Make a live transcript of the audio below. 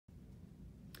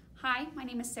Hi, my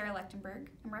name is Sarah Lechtenberg.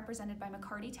 I'm represented by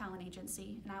McCarty Talent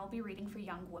Agency, and I will be reading for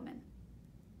young women.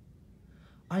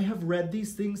 I have read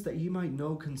these things that ye might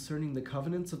know concerning the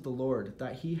covenants of the Lord,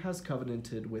 that he has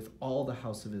covenanted with all the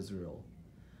house of Israel.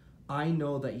 I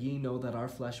know that ye know that our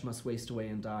flesh must waste away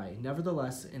and die.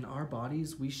 Nevertheless, in our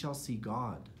bodies we shall see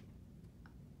God.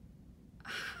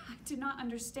 I do not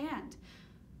understand.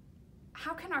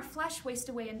 How can our flesh waste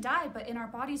away and die, but in our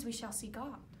bodies we shall see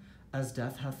God? As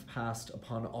death hath passed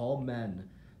upon all men,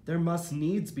 there must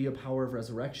needs be a power of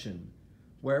resurrection.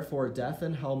 Wherefore death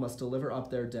and hell must deliver up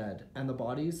their dead, and the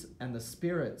bodies and the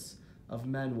spirits of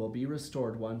men will be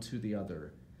restored one to the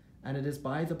other. And it is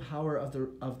by the power of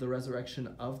the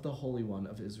resurrection of the Holy One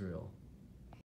of Israel.